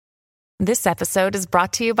This episode is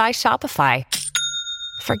brought to you by Shopify.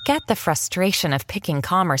 Forget the frustration of picking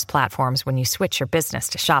commerce platforms when you switch your business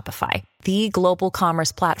to Shopify, the global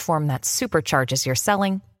commerce platform that supercharges your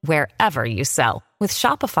selling wherever you sell. With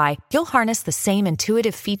Shopify, you'll harness the same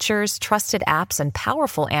intuitive features, trusted apps, and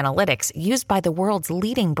powerful analytics used by the world's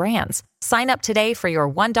leading brands. Sign up today for your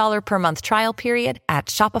 $1 per month trial period at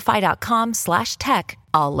shopify.com/tech,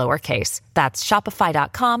 all lowercase. That's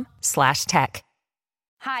shopify.com/tech.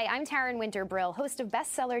 Hi, I'm Taryn Winter-Brill, host of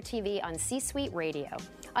Bestseller TV on C-Suite Radio.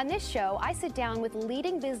 On this show, I sit down with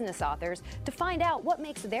leading business authors to find out what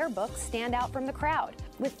makes their books stand out from the crowd.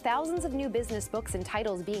 With thousands of new business books and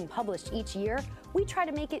titles being published each year, we try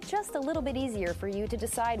to make it just a little bit easier for you to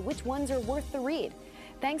decide which ones are worth the read.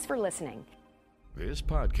 Thanks for listening. This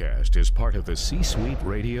podcast is part of the C-Suite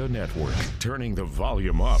Radio Network, turning the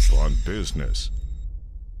volume up on business.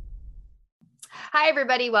 Hi,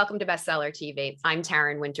 everybody. Welcome to Bestseller TV. I'm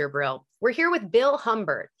Taryn Winter-Brill. We're here with Bill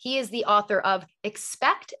Humbert. He is the author of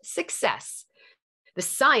Expect Success, The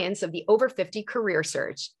Science of the Over 50 Career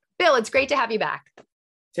Search. Bill, it's great to have you back.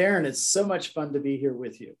 Taryn, it's so much fun to be here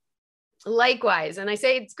with you. Likewise. And I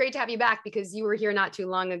say it's great to have you back because you were here not too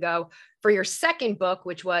long ago for your second book,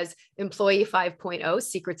 which was Employee 5.0,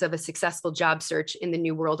 Secrets of a Successful Job Search in the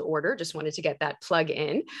New World Order. Just wanted to get that plug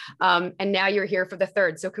in. And now you're here for the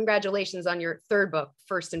third. So congratulations on your third book,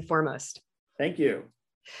 first and foremost. Thank you.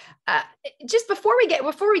 Just before we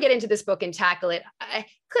get into this book and tackle it,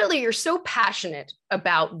 clearly you're so passionate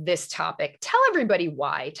about this topic. Tell everybody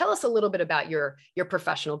why. Tell us a little bit about your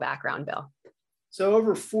professional background, Bill. So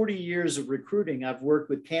over 40 years of recruiting, I've worked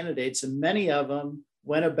with candidates, and many of them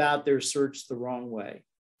went about their search the wrong way.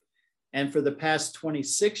 And for the past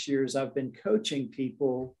 26 years, I've been coaching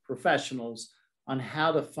people, professionals, on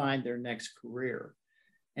how to find their next career.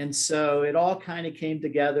 And so it all kind of came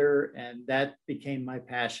together, and that became my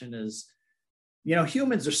passion. Is, you know,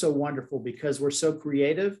 humans are so wonderful because we're so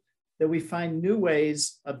creative that we find new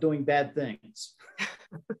ways of doing bad things.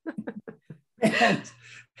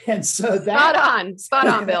 And so that spot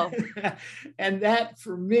on, Bill. And that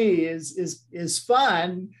for me is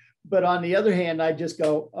fun. But on the other hand, I just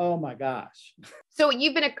go, oh my gosh. So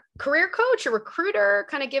you've been a career coach, a recruiter.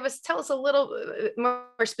 Tell us a little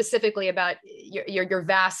more specifically about your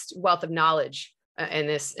vast wealth of knowledge in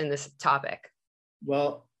this topic.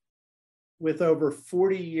 Well, with over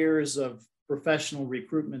 40 years of professional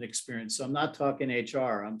recruitment experience, so I'm not talking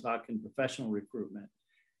HR, I'm talking professional recruitment,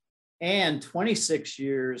 and 26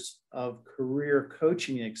 years of career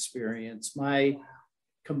coaching experience, my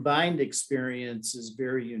combined experience is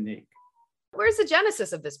very unique. Where's the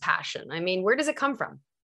genesis of this passion? I mean, where does it come from?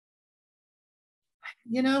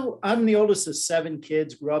 You know, I'm the oldest of 7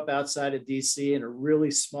 kids, grew up outside of DC in a really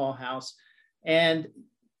small house. And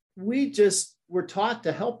we just were taught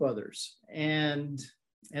to help others. And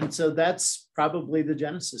so that's probably the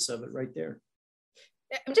genesis of it right there.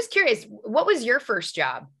 I'm just curious, what was your first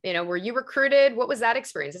job? You know, were you recruited? What was that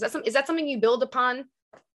experience? Is that something you build upon?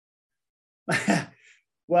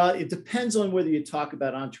 Well, it depends on whether you talk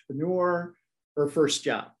about entrepreneur or first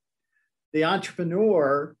job. The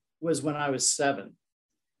entrepreneur was when I was 7.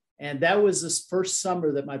 And that was this first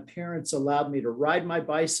summer that my parents allowed me to ride my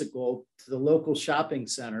bicycle to the local shopping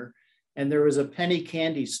center. And there was a penny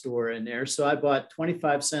candy store in there. So I bought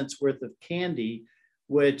 25 cents worth of candy,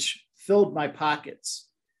 which filled my pockets.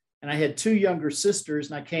 And I had 2 younger sisters,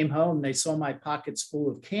 and I came home and they saw my pockets full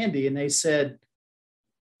of candy and they said,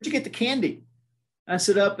 "Where'd you get the candy?" I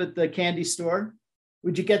said, "Up at the candy store."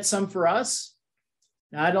 "Would you get some for us?"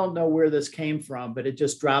 Now, I don't know where this came from, but it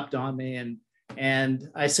just dropped on me. And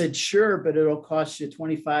I said, "Sure, but it'll cost you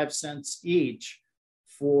 25 cents each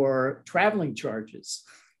for traveling charges."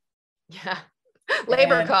 Yeah.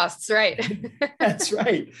 Labor costs, right? That's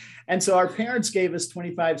right. And so our parents gave us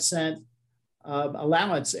 25-cent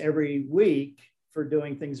allowance every week for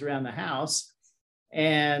doing things around the house.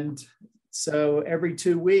 And so every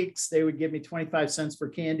 2 weeks, they would give me 25 cents for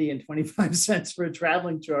candy and 25 cents for a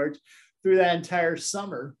traveling charge through that entire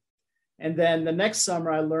summer. And then the next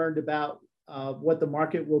summer, I learned about what the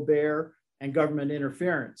market will bear and government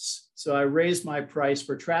interference. So I raised my price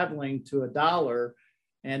for traveling to $1.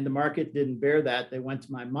 And the market didn't bear that. They went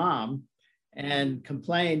to my mom and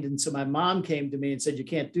complained. And so my mom came to me and said, "You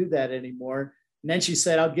can't do that anymore." And then she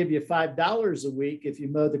said, "I'll give you $5 a week if you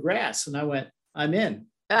mow the grass." And I went, "I'm in."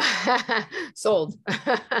 Sold.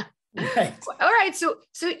 Right. All right. So,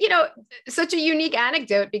 you know, such a unique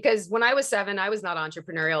anecdote, because when I was 7, I was not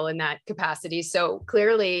entrepreneurial in that capacity. So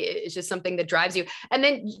clearly it's just something that drives you. And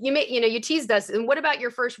then you teased us. And what about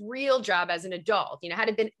your first real job as an adult? You know, how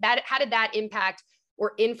did that impact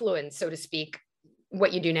or influence, so to speak,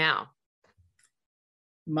 what you do now?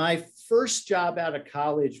 my first job out of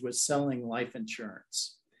college was selling life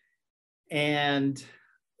insurance. And,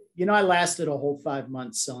 I lasted a whole 5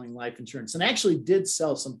 months selling life insurance and actually did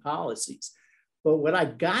sell some policies. But what I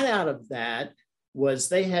got out of that was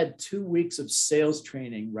they had 2 weeks of sales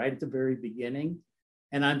training right at the very beginning.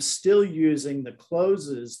 And I'm still using the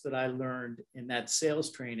closes that I learned in that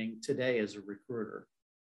sales training today as a recruiter.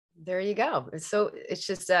 There you go. So it's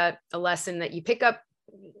just a lesson that you pick up.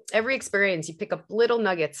 Every experience, you pick up little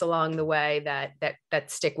nuggets along the way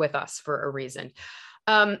that stick with us for a reason.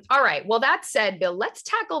 All right. Well, that said, Bill, let's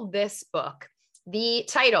tackle this book. The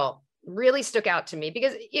title really stuck out to me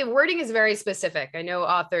because wording is very specific. I know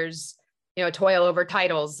authors, toil over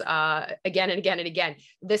titles again and again and again.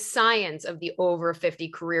 The science of the over 50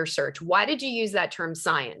 career search. Why did you use that term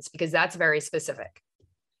science? Because that's very specific.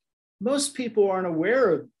 Most people aren't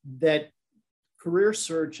aware that career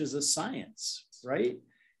search is a science, right?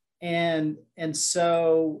 And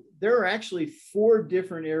so there are actually 4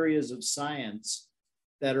 different areas of science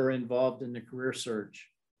that are involved in the career search.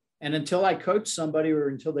 And until I coach somebody or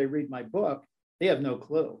until they read my book, they have no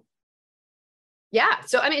clue. Yeah.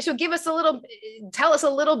 So, tell us a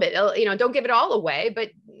little bit, don't give it all away,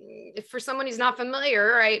 but for someone who's not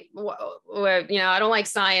familiar, right? I don't like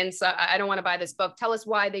science. I don't want to buy this book. Tell us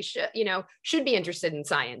why they should be interested in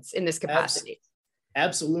science in this capacity.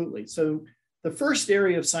 Absolutely. So the first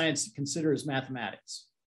area of science to consider is mathematics.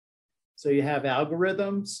 So you have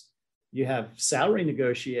algorithms, you have salary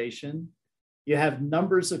negotiation, you have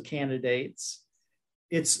numbers of candidates.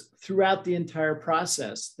 It's throughout the entire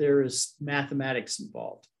process, there is mathematics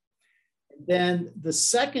involved. Then the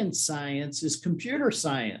second science is computer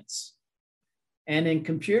science. And in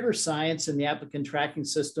computer science and the applicant tracking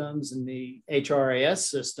systems and the HRIS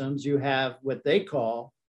systems, you have what they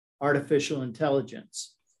call artificial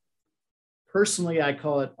intelligence. Personally, I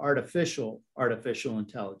call it artificial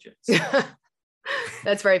intelligence.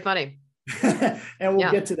 That's very funny. And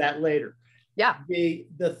we'll get to that later. Yeah.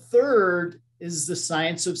 The third is the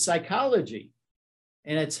science of psychology.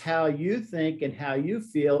 And it's how you think and how you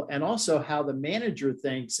feel, and also how the manager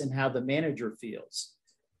thinks and how the manager feels.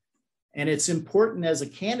 And it's important as a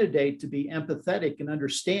candidate to be empathetic and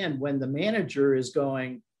understand when the manager is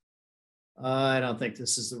going, I don't think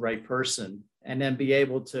this is the right person, and then be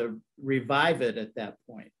able to revive it at that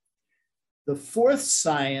point. The fourth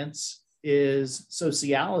science is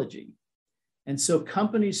sociology. And so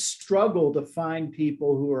companies struggle to find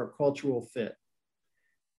people who are a cultural fit.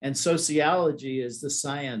 And sociology is the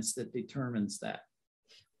science that determines that.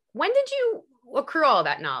 When did you accrue all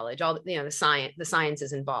that knowledge, all the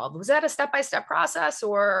sciences involved? Was that a step-by-step process,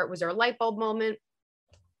 or was there a light bulb moment?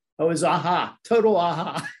 Oh, it was total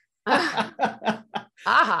aha.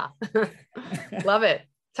 Aha. Love it.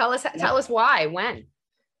 Tell us why, when?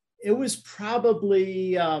 It was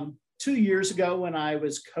probably 2 years ago when I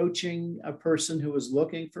was coaching a person who was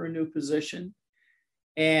looking for a new position,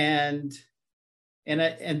 and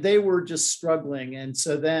they were just struggling.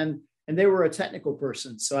 And they were a technical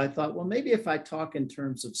person. So I thought, well, maybe if I talk in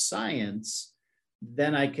terms of science,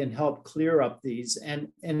 then I can help clear up these. And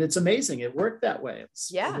it's amazing. It worked that way.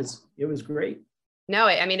 It was great. No,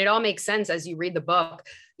 it all makes sense as you read the book.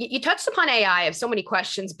 You touched upon AI. I have so many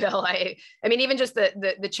questions, Bill. I mean, even just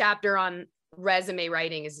the chapter on resume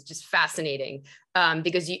writing is just fascinating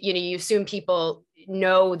because you assume people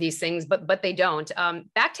know these things, but they don't.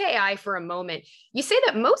 Back to AI for a moment. You say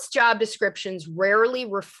that most job descriptions rarely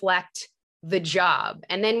reflect the job.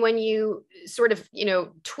 And then when you sort of,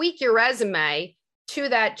 tweak your resume to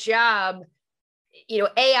that job,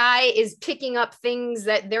 AI is picking up things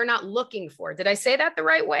that they're not looking for. Did I say that the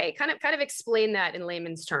right way? Kind of explain that in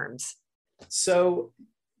layman's terms. So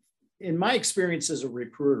in my experience as a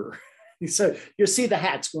recruiter, so you'll see the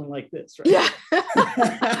hats going like this, right? Yeah,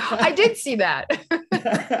 I did see that.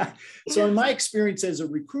 So in my experience as a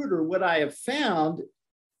recruiter, what I have found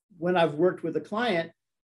when I've worked with a client,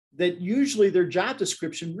 that usually their job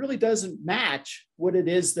description really doesn't match what it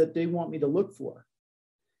is that they want me to look for.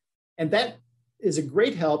 And that is a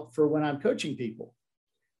great help for when I'm coaching people.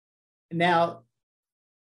 Now,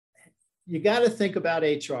 you got to think about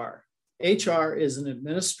HR. HR is an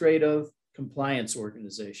administrative compliance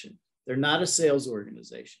organization. They're not a sales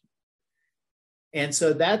organization. And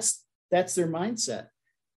so that's their mindset.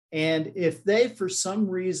 And if they, for some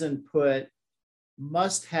reason,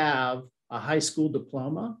 must have a high school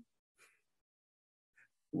diploma,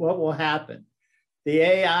 what will happen? The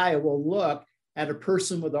AI will look at a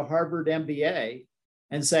person with a Harvard MBA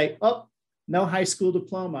and say, oh, no high school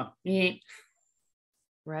diploma.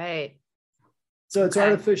 Right. So it's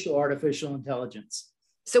artificial intelligence.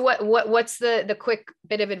 So what's the quick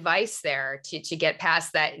bit of advice there to get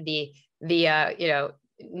past that, the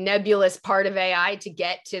nebulous part of AI to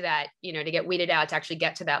get to that, to get weeded out, to actually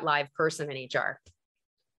get to that live person in HR?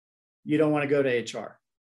 You don't want to go to HR.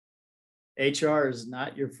 HR is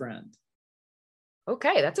not your friend.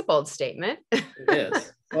 Okay, that's a bold statement. It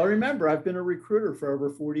is. Well, remember, I've been a recruiter for over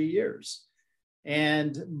 40 years.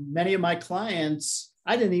 And many of my clients,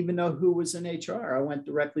 I didn't even know who was in HR. I went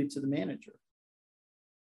directly to the manager.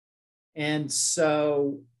 And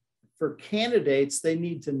so for candidates, they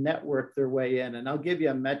need to network their way in. And I'll give you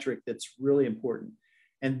a metric that's really important.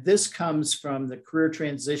 And this comes from the career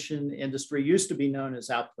transition industry, used to be known as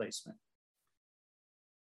outplacement.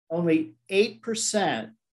 Only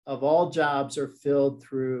 8% of all jobs are filled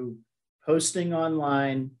through posting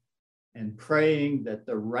online and praying that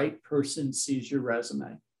the right person sees your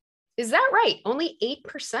resume. Is that right? Only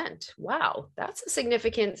 8%. Wow, that's a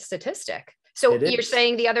significant statistic. So you're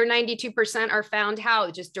saying the other 92% are found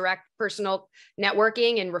how? Just direct personal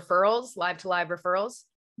networking and referrals, live to live referrals?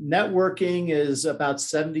 Networking is about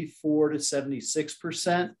 74 to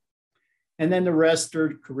 76%. And then the rest are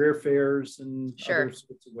career fairs and other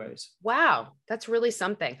sorts of ways. Wow, that's really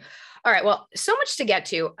something. All right, well, so much to get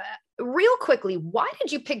to. Real quickly, why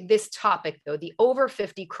did you pick this topic, though, the over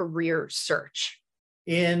 50 career search?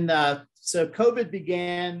 So COVID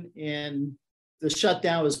began the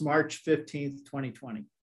shutdown was March 15th, 2020.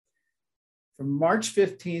 From March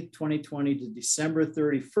 15th, 2020 to December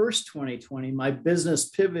 31st, 2020, my business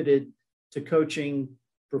pivoted to coaching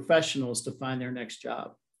professionals to find their next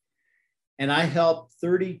job. And I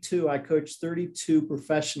coached 32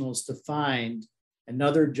 professionals to find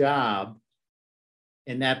another job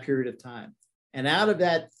in that period of time. And out of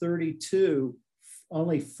that 32,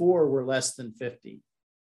 only 4 were less than 50.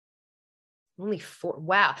 Only 4.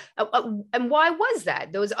 Wow. And why was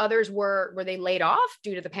that? Those others were they laid off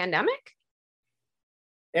due to the pandemic?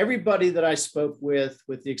 Everybody that I spoke with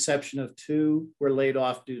the exception of 2, were laid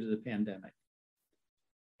off due to the pandemic.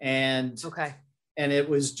 And it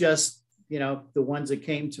was just, the ones that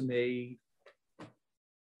came to me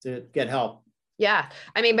to get help. Yeah.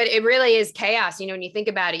 I mean, but it really is chaos. When you think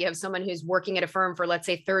about it, you have someone who's working at a firm for, let's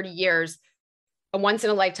say, 30 years. A once in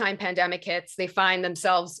a lifetime pandemic hits, they find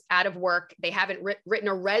themselves out of work. They haven't written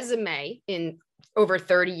a resume in over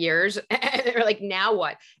 30 years. And they're like, now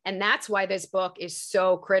what? And that's why this book is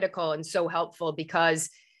so critical and so helpful, because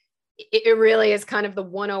it really is kind of the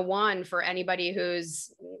 101 for anybody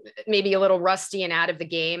who's maybe a little rusty and out of the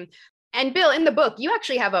game. And Bill, in the book, you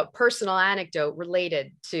actually have a personal anecdote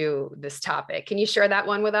related to this topic. Can you share that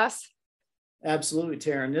one with us? Absolutely,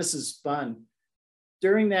 Taryn. This is fun.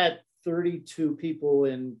 During that 32 people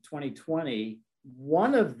in 2020,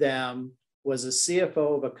 one of them was a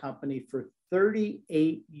CFO of a company for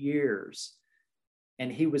 38 years,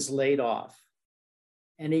 and he was laid off.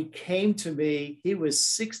 And he came to me, he was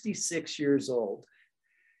 66 years old.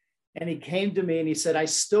 And he came to me and he said, I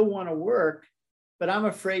still want to work, but I'm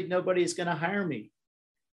afraid nobody's going to hire me.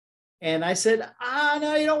 And I said,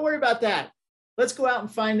 no, you don't worry about that. Let's go out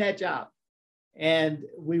and find that job. And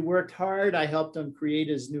we worked hard. I helped him create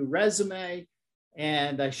his new resume,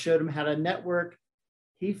 and I showed him how to network.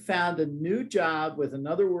 He found a new job with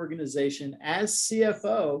another organization as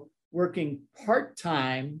CFO, working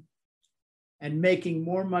part-time and making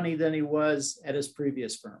more money than he was at his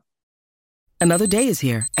previous firm. Another day is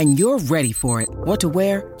here, and you're ready for it. What to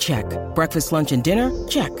wear? Check. Breakfast, lunch, and dinner?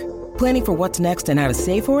 Check. Planning for what's next and how to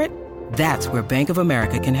save for it? That's where Bank of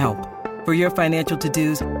America can help. For your financial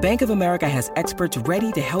to-dos, Bank of America has experts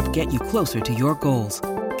ready to help get you closer to your goals.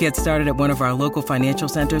 Get started at one of our local financial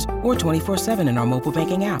centers or 24/7 in our mobile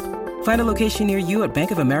banking app. Find a location near you at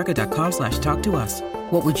bankofamerica.com/talktous.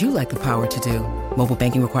 What would you like the power to do? Mobile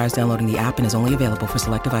banking requires downloading the app and is only available for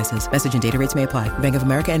select devices. Message and data rates may apply. Bank of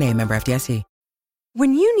America N.A., member FDIC.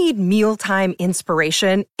 When you need mealtime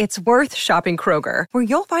inspiration, it's worth shopping Kroger, where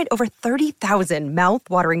you'll find over 30,000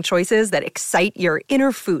 mouth-watering choices that excite your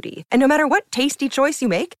inner foodie. And no matter what tasty choice you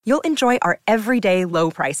make, you'll enjoy our everyday low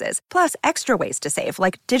prices, plus extra ways to save,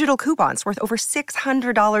 like digital coupons worth over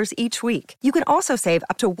 $600 each week. You can also save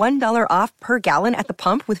up to $1 off per gallon at the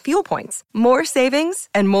pump with fuel points. More savings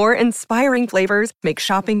and more inspiring flavors make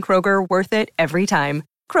shopping Kroger worth it every time.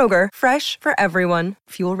 Kroger, fresh for everyone.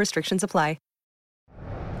 Fuel restrictions apply.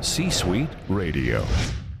 C-Suite Radio.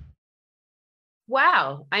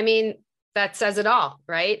 Wow. I mean, that says it all,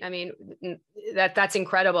 right? I mean, that's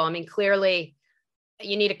incredible. I mean, clearly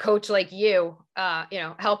you need a coach like you,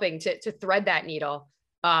 helping to thread that needle.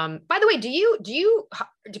 By the way, do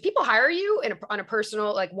people hire you on a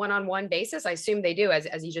personal, like one-on-one basis? I assume they do,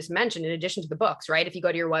 as you just mentioned, in addition to the books, right? If you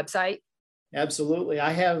go to your website. Absolutely.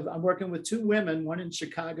 I'm working with 2 women, one in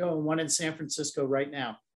Chicago and one in San Francisco right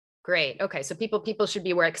now. Great. Okay. So people should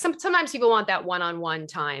be aware. Sometimes people want that one-on-one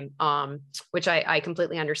time, which I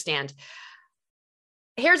completely understand.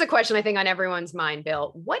 Here's a question I think on everyone's mind,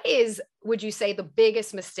 Bill. What is, would you say, the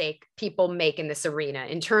biggest mistake people make in this arena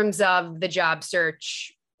in terms of the job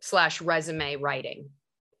search / resume writing?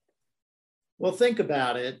 Well, think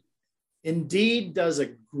about it. Indeed does a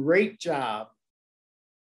great job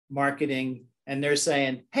marketing, and they're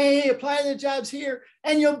saying, hey, apply to the jobs here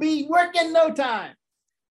and you'll be working in no time.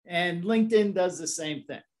 And LinkedIn does the same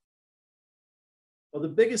thing. Well, the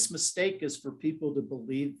biggest mistake is for people to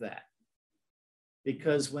believe that.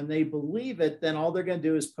 Because when they believe it, then all they're going to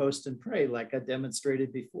do is post and pray, like I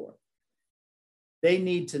demonstrated before. They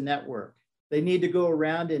need to network. They need to go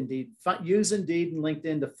around Indeed, use Indeed and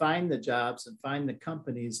LinkedIn to find the jobs and find the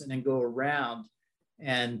companies, and then go around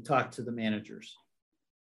and talk to the managers.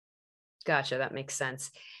 Gotcha. That makes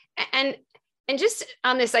sense. And just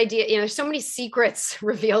on this idea, there's so many secrets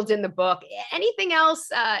revealed in the book. Anything else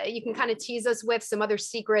you can kind of tease us with, some other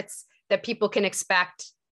secrets that people can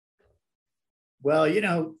expect? Well,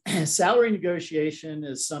 salary negotiation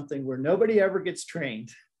is something where nobody ever gets trained.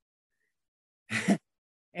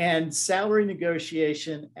 And salary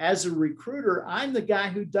negotiation, as a recruiter, I'm the guy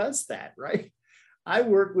who does that, right? I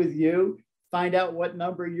work with you, find out what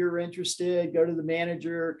number you're interested, go to the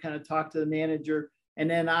manager, kind of talk to the manager, and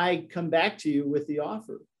then I come back to you with the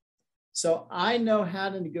offer. So I know how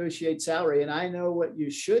to negotiate salary, and I know what you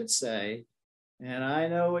should say, and I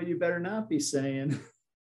know what you better not be saying.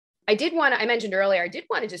 I mentioned earlier, I did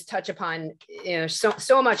want to just touch upon,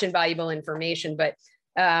 so much invaluable information, but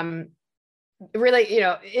really,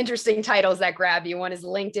 interesting titles that grab you. One is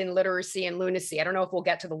LinkedIn literacy and lunacy. I don't know if we'll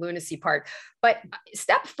get to the lunacy part, but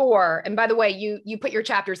step 4, and by the way, you put your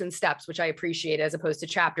chapters in steps, which I appreciate, as opposed to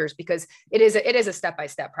chapters, because it is a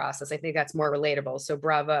step-by-step process. I think that's more relatable. So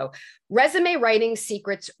bravo. Resume writing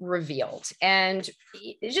secrets revealed. And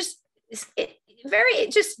they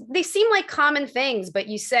seem like common things, but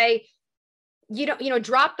you say,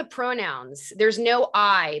 drop the pronouns. There's no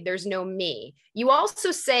I, there's no me. You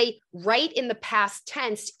also say write in the past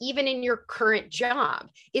tense, even in your current job.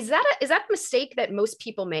 Is that a mistake that most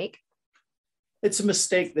people make? It's a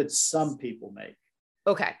mistake that some people make.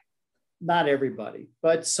 Okay. Not everybody,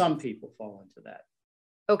 but some people fall into that.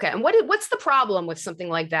 Okay. And what's the problem with something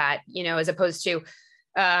like that, as opposed to,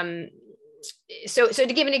 so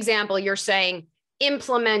to give an example, you're saying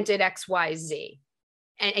implemented XYZ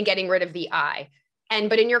and getting rid of the I.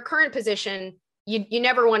 But in your current position, you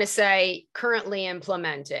never want to say currently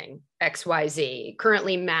implementing XYZ,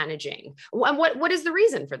 currently managing. And what is the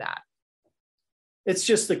reason for that? It's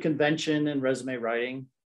just the convention in resume writing.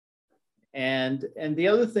 And the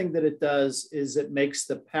other thing that it does is it makes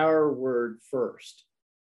the power word first.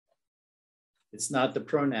 It's not the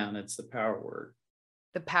pronoun, it's the power word.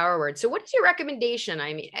 The power word. So what is your recommendation?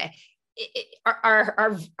 I mean,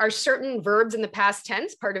 are certain verbs in the past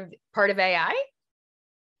tense part of AI?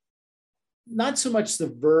 Not so much the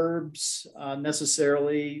verbs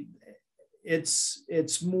necessarily.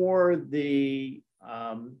 It's more the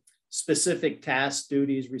specific tasks,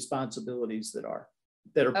 duties, responsibilities that are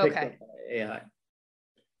picked up by AI.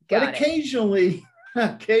 But occasionally,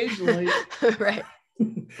 right.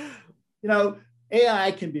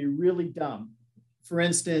 AI can be really dumb. For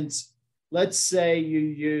instance, let's say you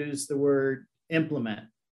use the word implement,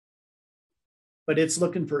 but it's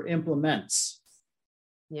looking for implements.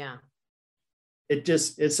 Yeah. It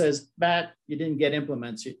says, Matt, you didn't get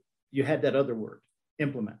implements. You had that other word,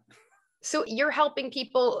 implement. So you're helping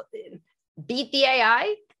people beat the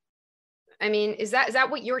AI? I mean, is that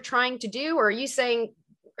what you're trying to do? Or are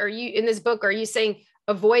you in this book, are you saying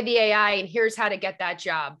avoid the AI and here's how to get that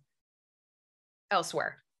job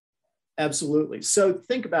elsewhere? Absolutely. So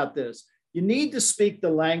think about this. You need to speak the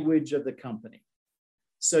language of the company.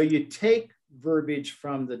 So you take verbiage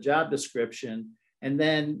from the job description, and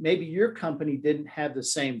then maybe your company didn't have the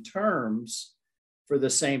same terms for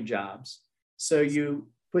the same jobs. So you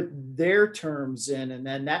put their terms in, and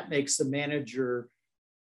then that makes the manager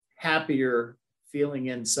happier, feeling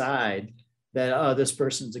inside that, oh, this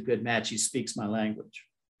person's a good match. He speaks my language.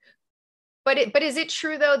 But is it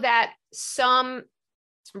true though that some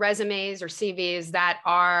resumes or CVs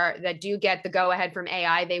that do get the go ahead from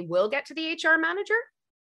AI, they will get to the HR manager?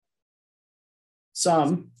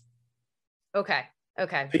 Some. Okay.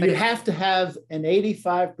 But you have to have an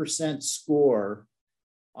 85% score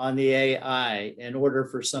on the AI in order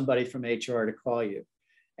for somebody from HR to call you.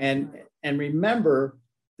 And remember,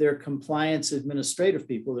 they're compliance administrative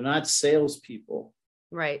people. They're not salespeople.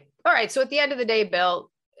 Right. All right. So at the end of the day, Bill,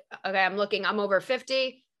 okay, I'm over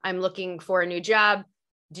 50. I'm looking for a new job.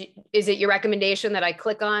 Is it your recommendation that I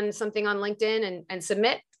click on something on LinkedIn and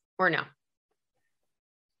submit, or no?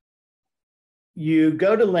 You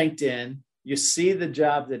go to LinkedIn, you see the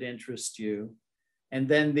job that interests you. And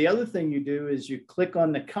then the other thing you do is you click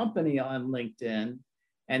on the company on LinkedIn,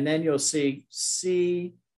 and then you'll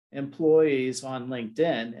see employees on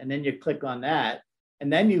LinkedIn. And then you click on that.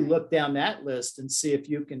 And then you look down that list and see if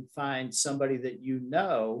you can find somebody that you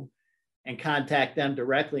know and contact them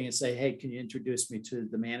directly and say, hey, can you introduce me to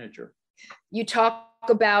the manager? You talk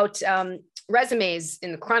about resumes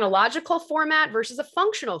in the chronological format versus a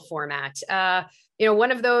functional format.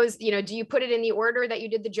 One of those, do you put it in the order that you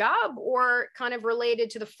did the job, or kind of related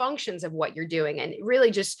to the functions of what you're doing? And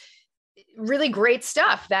really just really great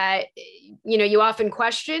stuff that, you often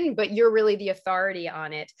question, but you're really the authority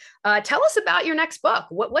on it. Tell us about your next book.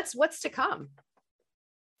 What's to come?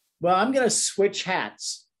 Well, I'm going to switch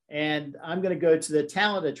hats, and I'm going to go to the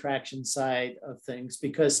talent attraction side of things,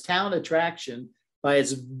 because talent attraction, by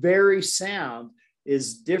its very sound,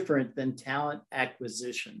 is different than talent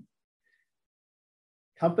acquisition.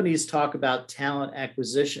 Companies talk about talent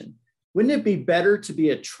acquisition. Wouldn't it be better to be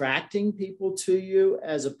attracting people to you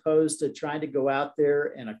as opposed to trying to go out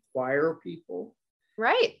there and acquire people?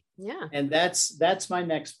 Right. Yeah. And that's my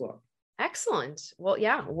next book. Excellent. Well,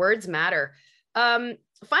 yeah, words matter. Final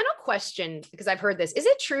question, because I've heard this. Is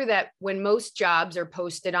it true that when most jobs are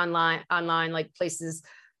posted online, like places,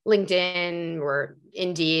 LinkedIn or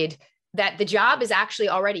Indeed, that the job is actually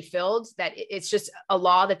already filled, that it's just a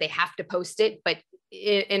law that they have to post it, but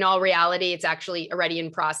in all reality, it's actually already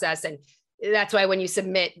in process? And that's why when you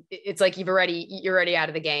submit, it's like you're already out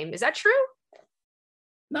of the game. Is that true?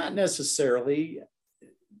 Not necessarily.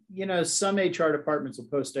 Some HR departments will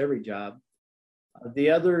post every job.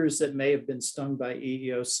 The others that may have been stung by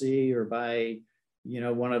EEOC or by,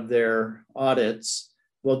 one of their audits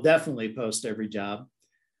will definitely post every job.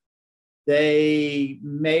 They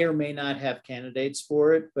may or may not have candidates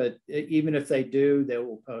for it, but even if they do, they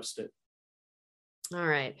will post it. All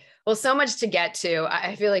right. Well, so much to get to.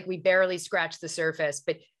 I feel like we barely scratched the surface,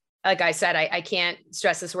 but like I said, I can't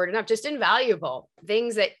stress this word enough, just invaluable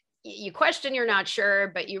things that you question, you're not sure,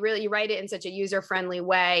 but you write it in such a user-friendly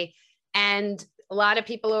way. And a lot of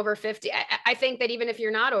people over 50, I think that even if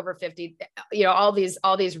you're not over 50, all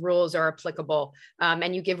these rules are applicable,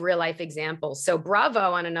 and you give real life examples. So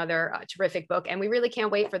bravo on another terrific book. And we really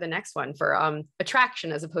can't wait for the next one for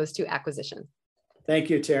attraction as opposed to acquisition.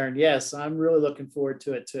 Thank you, Taryn. Yes, I'm really looking forward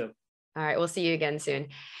to it too. All right. We'll see you again soon.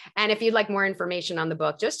 And if you'd like more information on the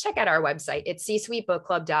book, just check out our website. It's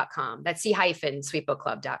csuitebookclub.com. That's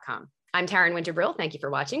c-suitebookclub.com. I'm Taryn Winterbrill. Thank you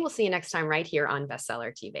for watching. We'll see you next time right here on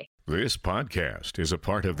Bestseller TV. This podcast is a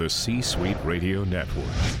part of the C-Suite Radio Network.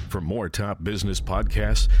 For more top business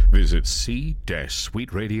podcasts, visit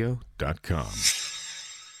c-suiteradio.com.